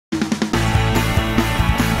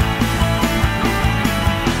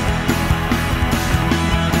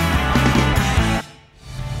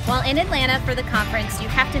In Atlanta for the conference, you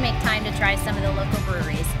have to make time to try some of the local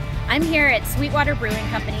breweries. I'm here at Sweetwater Brewing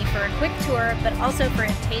Company for a quick tour, but also for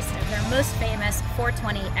a taste of their most famous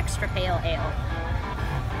 420 Extra Pale Ale.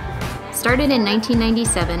 Started in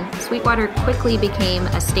 1997, Sweetwater quickly became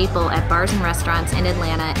a staple at bars and restaurants in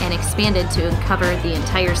Atlanta and expanded to cover the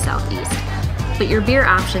entire Southeast. But your beer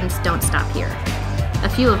options don't stop here. A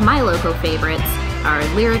few of my local favorites are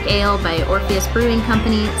Lyric Ale by Orpheus Brewing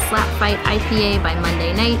Company, Slap Fight IPA by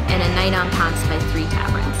Monday Night, and A Night on Ponce by 3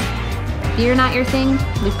 Taverns. Beer not your thing?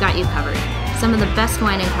 We've got you covered. Some of the best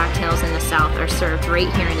wine and cocktails in the South are served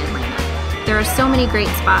right here in Atlanta. There are so many great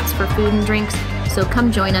spots for food and drinks, so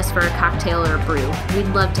come join us for a cocktail or a brew.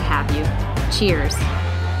 We'd love to have you. Cheers.